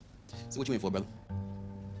So what you in for, brother?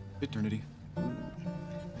 Eternity.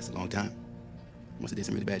 That's a long time. You must have did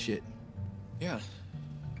some really bad shit. Yeah.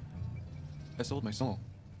 I sold my soul.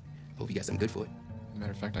 Hope you got something good for it.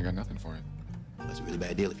 Matter of fact, I got nothing for it. Well, that's a really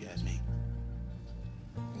bad deal if you ask me.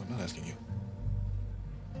 Well, I'm not asking you.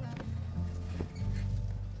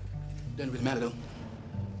 Doesn't really matter, though.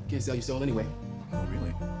 Can't sell your soul anyway. Oh,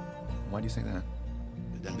 really? Why do you say that?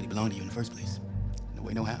 It doesn't really belong to you in the first place. No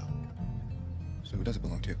way, no how. So who does it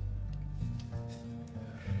belong to?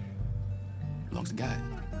 Belongs to God.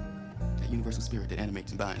 That universal spirit that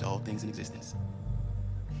animates and binds all things in existence.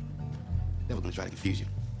 Never gonna try to confuse you.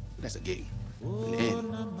 But that's a gig. In the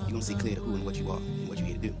end, you're gonna see clear to who and what you are and what you're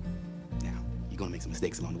here to do. Now, you're gonna make some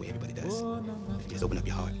mistakes along the way, everybody does. If you just open up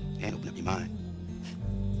your heart and open up your mind,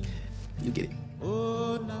 you'll get it.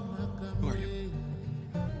 Who are you?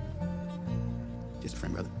 Just a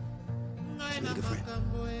friend, brother. Just a really good friend.